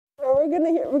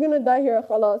we're gonna die here,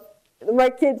 خلاص. My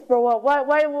kids for what?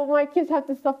 Why will my kids have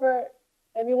to suffer?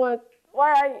 Anyone?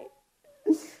 Why?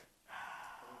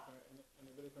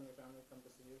 Anybody from your family come to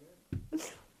see you again?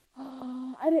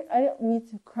 I didn't mean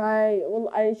to cry.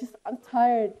 Well, I'm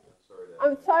tired.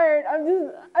 I'm tired.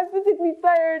 I'm physically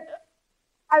tired.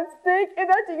 I'm sick.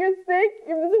 Imagine you're sick.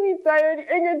 You're physically tired.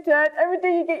 You're in your jet. Every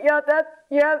day you get yelled at.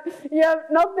 You have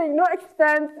nothing, no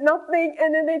expense, nothing.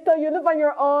 And then they tell you live on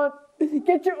your own.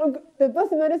 Get the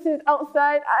best medicines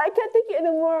outside. I can't take it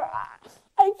anymore.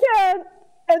 I can't.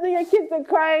 And then your kids are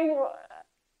crying.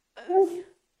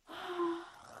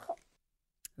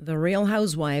 The Real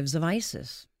Housewives of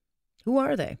ISIS. Who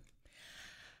are they?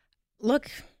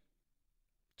 Look,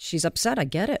 she's upset. I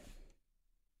get it.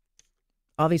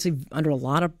 Obviously under a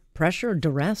lot of pressure,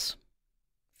 duress,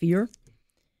 fear.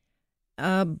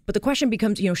 But the question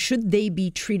becomes, should they be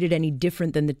treated any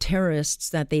different than the terrorists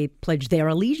that they pledged their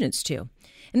allegiance to?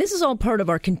 And this is all part of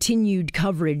our continued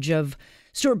coverage of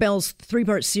Stuart Bell's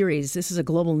 3-part series. This is a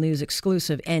Global News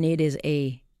exclusive, and it is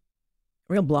a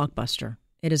real blockbuster.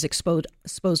 It has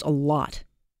exposed a lot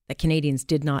that Canadians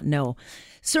did not know,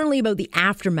 certainly about the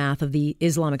aftermath of the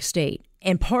Islamic State.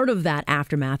 And part of that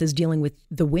aftermath is dealing with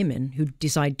the women who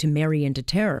decide to marry into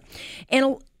terror.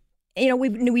 And,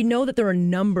 we know that there are a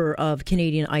number of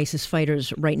Canadian ISIS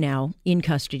fighters right now in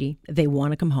custody. They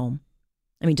want to come home.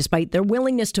 I mean, despite their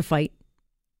willingness to fight,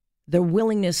 their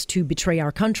willingness to betray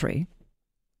our country,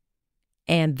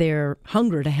 and their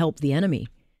hunger to help the enemy,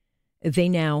 they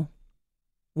now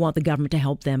want the government to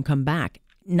help them come back.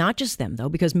 Not just them, though,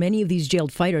 because many of these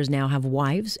jailed fighters now have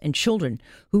wives and children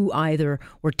who either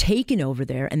were taken over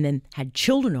there and then had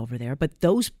children over there, but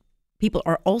those people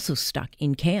are also stuck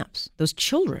in camps. Those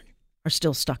children are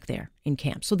still stuck there in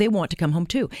camps, so they want to come home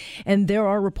too. And there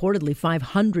are reportedly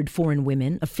 500 foreign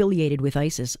women affiliated with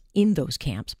ISIS in those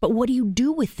camps. But what do you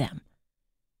do with them?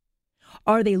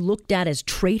 Are they looked at as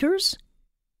traitors?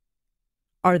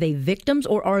 Are they victims,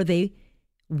 or are they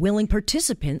willing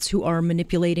participants who are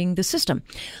manipulating the system?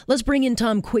 Let's bring in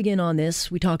Tom Quiggin on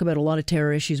this. We talk about a lot of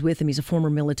terror issues with him. He's a former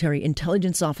military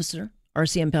intelligence officer,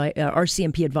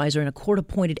 RCMP advisor, and a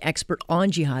court-appointed expert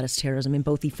on jihadist terrorism in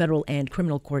both the federal and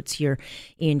criminal courts here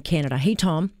in Canada. Hey,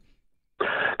 Tom.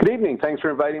 Good evening. Thanks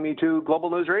for inviting me to Global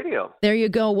News Radio. There you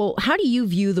go. Well, how do you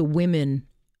view the women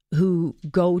who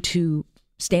go to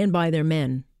stand by their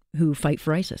men who fight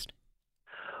for ISIS?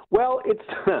 Well,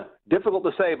 it's difficult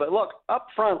to say, but look, up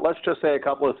front, let's just say a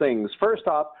couple of things. First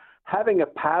off, having a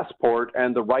passport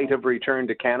and the right of return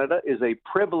to Canada is a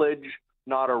privilege,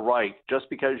 not a right. Just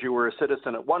because you were a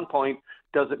citizen at one point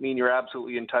doesn't mean you're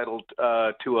absolutely entitled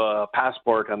to a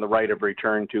passport and the right of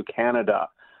return to Canada.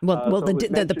 Well,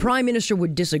 the Prime Minister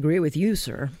would disagree with you,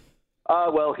 sir.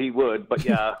 Well, he would, but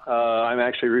yeah, I'm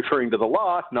actually referring to the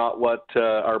law, not what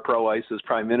our pro-ISIS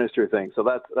Prime Minister thinks. So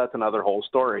that's another whole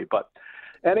story. But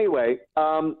anyway,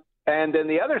 and then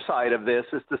the other side of this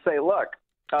is to say, look,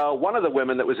 one of the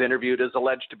women that was interviewed is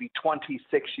alleged to be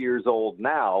 26 years old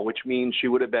now, which means she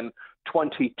would have been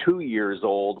 22 years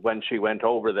old when she went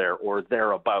over there or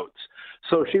thereabouts.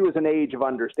 So she was an age of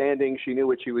understanding. She knew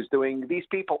what she was doing. These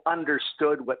people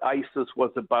understood what ISIS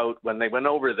was about when they went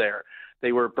over there.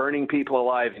 They were burning people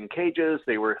alive in cages.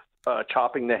 They were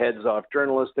chopping the heads off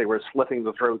journalists. They were slitting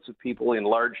the throats of people in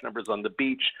large numbers on the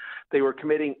beach. They were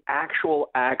committing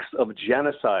actual acts of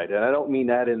genocide. And I don't mean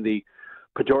that in the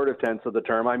pejorative sense of the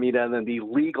term. I mean that in the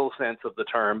legal sense of the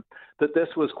term, that this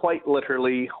was quite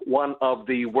literally one of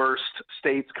the worst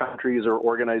states, countries, or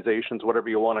organizations, whatever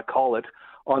you want to call it,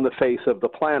 on the face of the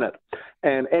planet.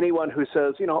 And anyone who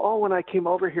says, when I came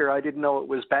over here, I didn't know it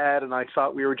was bad, and I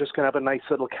thought we were just going to have a nice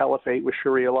little caliphate with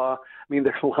Sharia law, I mean,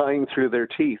 they're lying through their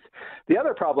teeth. The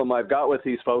other problem I've got with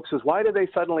these folks is, why do they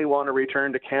suddenly want to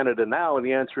return to Canada now? And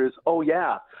the answer is,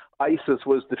 ISIS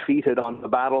was defeated on the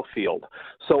battlefield.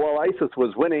 So while ISIS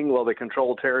was winning, while they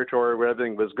controlled territory where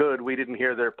everything was good, we didn't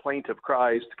hear their plaintive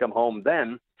cries to come home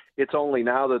then. It's only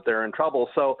now that they're in trouble.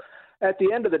 So at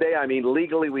the end of the day, I mean,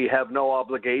 legally, we have no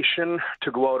obligation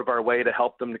to go out of our way to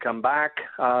help them to come back.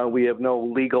 We have no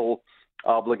legal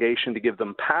obligation to give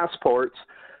them passports.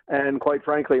 And quite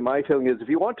frankly, my feeling is, if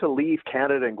you want to leave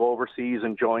Canada and go overseas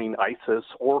and join ISIS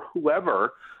or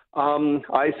whoever,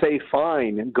 I say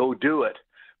fine, go do it.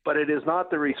 But it is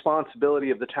not the responsibility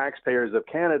of the taxpayers of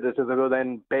Canada to go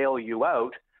then bail you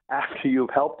out after you've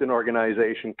helped an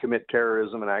organization commit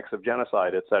terrorism and acts of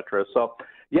genocide, et cetera. So,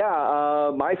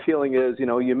 my feeling is,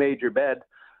 you made your bed.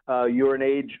 you were an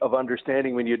age of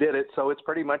understanding when you did it, so it's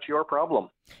pretty much your problem.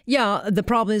 Yeah, the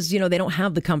problem is, they don't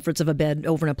have the comforts of a bed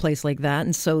over in a place like that,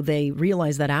 and so they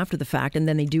realize that after the fact, and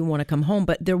then they do want to come home.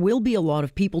 But there will be a lot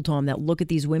of people, Tom, that look at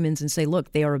these women and say,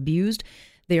 look, they are abused.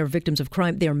 They are victims of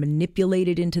crime. They are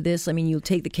manipulated into this. I mean, you'll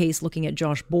take the case looking at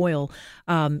Josh Boyle,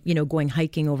 going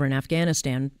hiking over in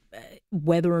Afghanistan,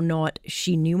 whether or not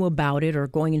she knew about it or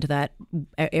going into that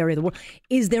area of the world.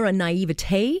 Is there a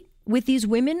naivete with these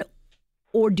women,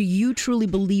 or do you truly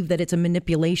believe that it's a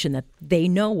manipulation, that they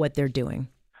know what they're doing?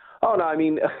 Oh, no, I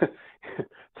mean,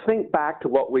 think back to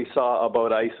what we saw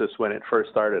about ISIS when it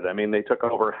first started. I mean, they took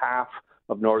over half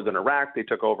of northern Iraq, they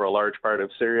took over a large part of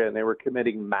Syria, and they were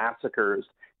committing massacres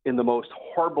in the most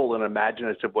horrible and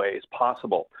imaginative ways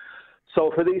possible.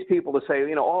 So for these people to say,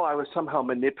 I was somehow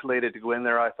manipulated to go in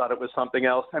there, I thought it was something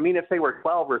else. I mean, if they were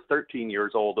 12 or 13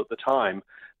 years old at the time,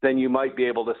 then you might be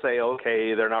able to say,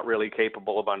 okay, they're not really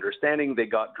capable of understanding. They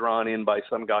got drawn in by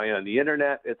some guy on the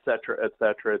internet, et cetera, et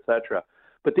cetera, et cetera.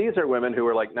 But these are women who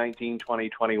were like 19, 20,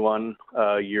 21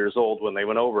 years old when they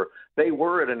went over. They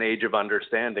were at an age of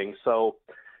understanding. So,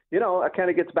 it kind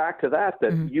of gets back to that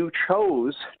you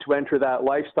chose to enter that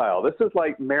lifestyle. This is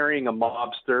like marrying a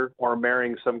mobster or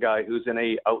marrying some guy who's in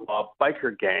a outlaw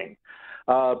biker gang.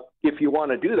 If you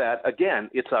want to do that, again,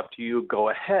 it's up to you.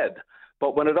 Go ahead.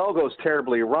 But when it all goes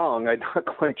terribly wrong, I'm not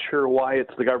quite sure why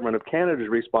it's the government of Canada's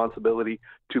responsibility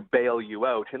to bail you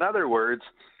out. In other words,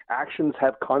 actions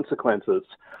have consequences.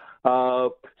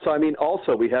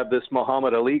 Also we have this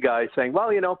Muhammad Ali guy saying,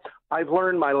 well, I've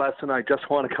learned my lesson. I just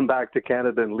want to come back to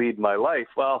Canada and lead my life.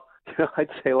 Well, I'd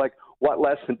say, what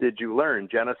lesson did you learn?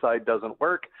 Genocide doesn't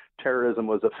work. Terrorism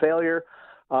was a failure.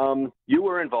 You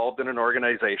were involved in an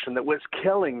organization that was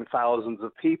killing thousands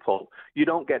of people. You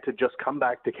don't get to just come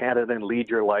back to Canada and lead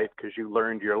your life because you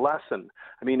learned your lesson.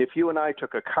 I mean, if you and I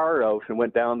took a car out and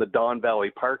went down the Don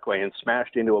Valley Parkway and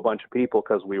smashed into a bunch of people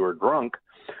because we were drunk,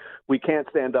 we can't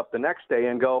stand up the next day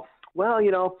and go, well,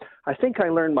 I think I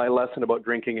learned my lesson about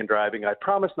drinking and driving. I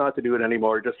promise not to do it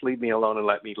anymore. Just leave me alone and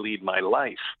let me lead my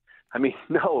life. I mean,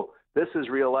 no, this is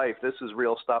real life. This is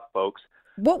real stuff, folks.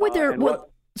 What would what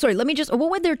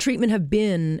would their treatment have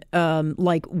been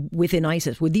like within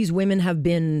ISIS? Would these women have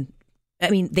been,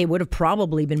 they would have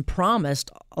probably been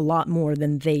promised a lot more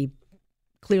than they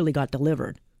clearly got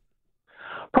delivered.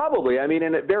 Probably. And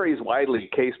it varies widely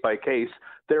case by case.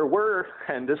 There were,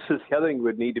 and this is the other thing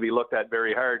would need to be looked at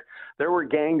very hard, there were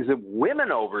gangs of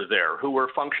women over there who were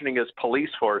functioning as police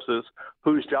forces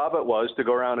whose job it was to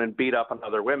go around and beat up on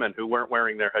other women who weren't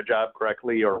wearing their hijab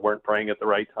correctly or weren't praying at the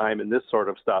right time and this sort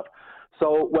of stuff.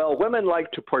 So, women like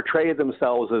to portray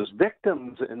themselves as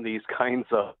victims in these kinds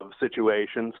of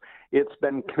situations. It's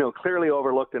been clearly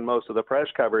overlooked in most of the press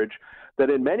coverage that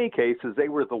in many cases they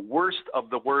were the worst of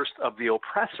the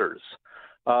oppressors.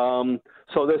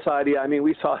 So this idea,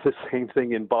 we saw the same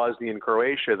thing in Bosnia and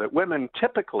Croatia, that women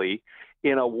typically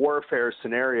in a warfare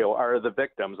scenario are the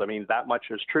victims. That much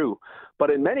is true. But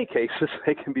in many cases,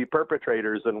 they can be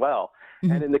perpetrators as well.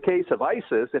 Mm-hmm. And in the case of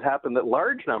ISIS, it happened that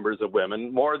large numbers of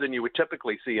women, more than you would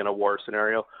typically see in a war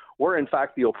scenario, were in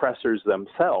fact the oppressors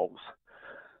themselves.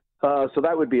 So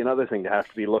that would be another thing to have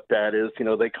to be looked at is,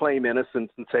 they claim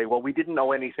innocence and say, well, we didn't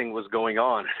know anything was going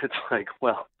on. It's like,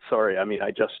 well, sorry.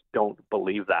 I just don't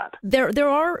believe that. There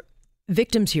are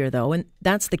victims here, though, and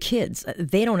that's the kids.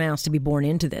 They don't ask to be born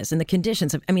into this. And the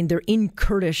conditions, they're in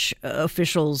Kurdish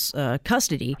officials'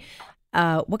 custody.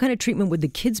 What kind of treatment would the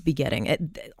kids be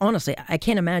getting? Honestly, I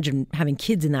can't imagine having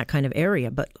kids in that kind of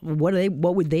area, but what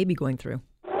would they be going through?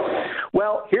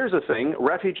 Well, here's the thing.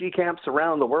 Refugee camps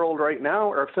around the world right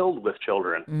now are filled with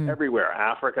children everywhere.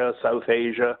 Africa, South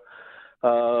Asia,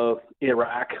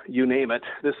 Iraq, you name it.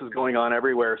 This is going on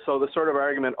everywhere. So the sort of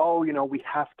argument, we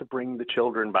have to bring the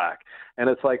children back. And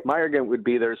it's like my argument would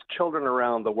be there's children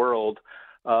around the world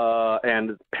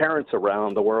and parents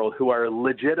around the world who are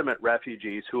legitimate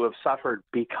refugees who have suffered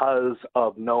because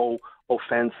of no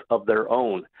offense of their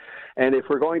own. And if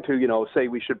we're going to, say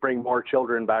we should bring more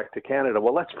children back to Canada,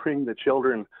 well, let's bring the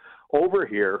children over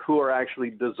here who are actually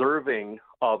deserving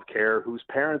of care, whose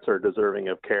parents are deserving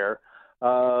of care.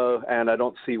 And I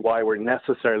don't see why we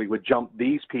necessarily would jump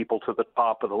these people to the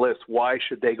top of the list. Why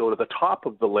should they go to the top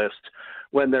of the list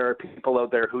when there are people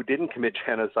out there who didn't commit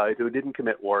genocide, who didn't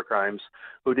commit war crimes,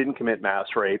 who didn't commit mass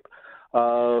rape?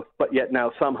 But yet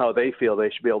now somehow they feel they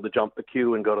should be able to jump the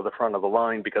queue and go to the front of the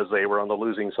line because they were on the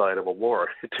losing side of a war.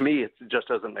 To me, it just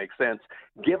doesn't make sense,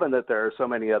 given that there are so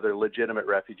many other legitimate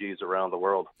refugees around the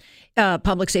world.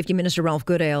 Public Safety Minister Ralph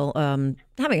Goodale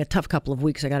having a tough couple of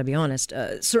weeks, I got to be honest,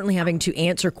 certainly having to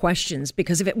answer questions,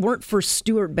 because if it weren't for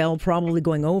Stuart Bell probably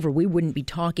going over, we wouldn't be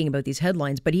talking about these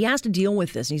headlines. But he has to deal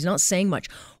with this, and he's not saying much.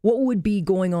 What would be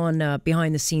going on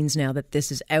behind the scenes now that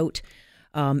this is out?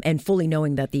 And fully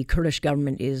knowing that the Kurdish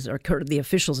government the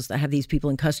officials that have these people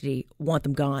in custody want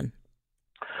them gone.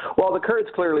 Well, the Kurds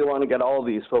clearly want to get all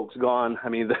these folks gone. I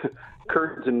mean, the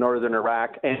Kurds in northern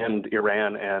Iraq and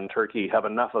Iran and Turkey have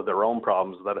enough of their own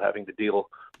problems without having to deal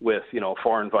with,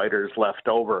 foreign fighters left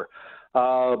over.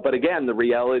 But again, the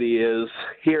reality is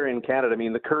here in Canada, I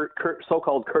mean, the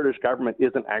so-called Kurdish government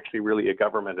isn't actually really a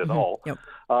government at all. Yep.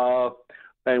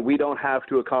 And we don't have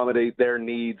to accommodate their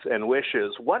needs and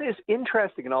wishes. What is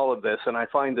interesting in all of this, and I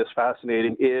find this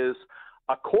fascinating, is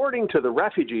according to the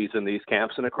refugees in these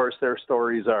camps, and of course their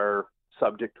stories are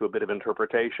subject to a bit of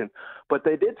interpretation, but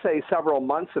they did say several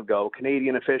months ago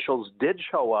Canadian officials did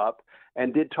show up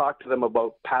and did talk to them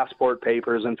about passport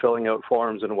papers and filling out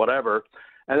forms and whatever.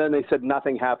 And then they said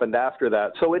nothing happened after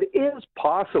that. So it is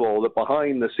possible that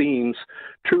behind the scenes,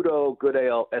 Trudeau,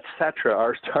 Goodale, etc.,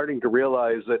 are starting to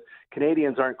realize that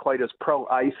Canadians aren't quite as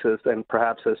pro-ISIS and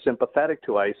perhaps as sympathetic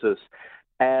to ISIS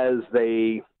as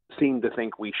they seem to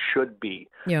think we should be.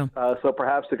 Yeah. So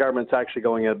perhaps the government's actually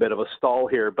going in a bit of a stall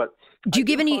here. But do you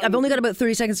give any? I've only got about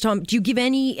 30 seconds, Tom. Do you give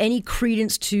any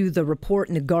credence to the report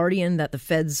in The Guardian that the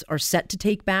feds are set to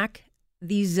take back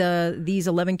these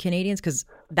 11 Canadians? Because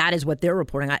that is what they're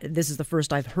reporting. This is the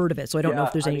first I've heard of it, so I don't know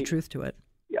if there's any truth to it.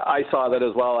 Yeah, I saw that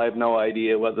as well. I have no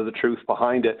idea whether the truth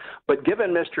behind it. But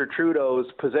given Mr. Trudeau's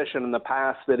position in the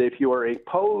past that if you are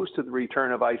opposed to the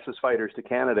return of ISIS fighters to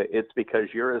Canada, it's because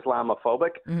you're Islamophobic,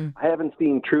 I haven't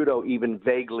seen Trudeau even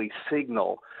vaguely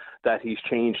signal that he's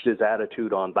changed his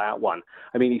attitude on that one.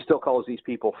 I mean, he still calls these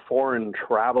people foreign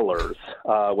travelers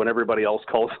when everybody else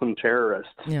calls them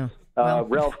terrorists. Yeah.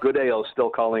 Ralph Goodale is still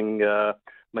calling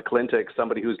McClintock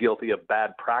somebody who's guilty of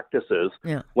bad practices,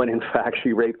 when in fact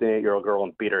she raped an 8-year-old girl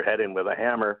and beat her head in with a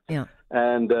hammer. Yeah.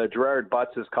 And Gerard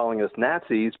Butts is calling us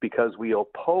Nazis because we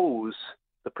oppose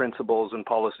the principles and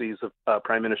policies of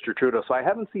Prime Minister Trudeau. So I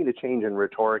haven't seen a change in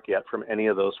rhetoric yet from any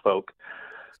of those folk.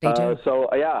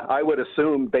 I would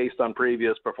assume, based on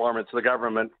previous performance, the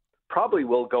government probably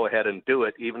will go ahead and do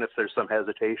it, even if there's some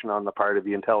hesitation on the part of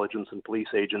the intelligence and police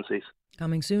agencies.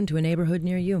 Coming soon to a neighborhood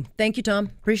near you. Thank you, Tom.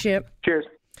 Appreciate it. Cheers.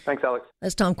 Thanks, Alex.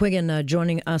 That's Tom Quiggin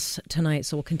joining us tonight,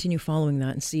 so we'll continue following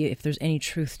that and see if there's any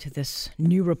truth to this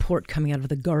new report coming out of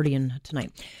The Guardian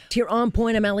tonight. Here on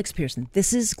Point, I'm Alex Pearson.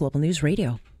 This is Global News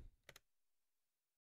Radio.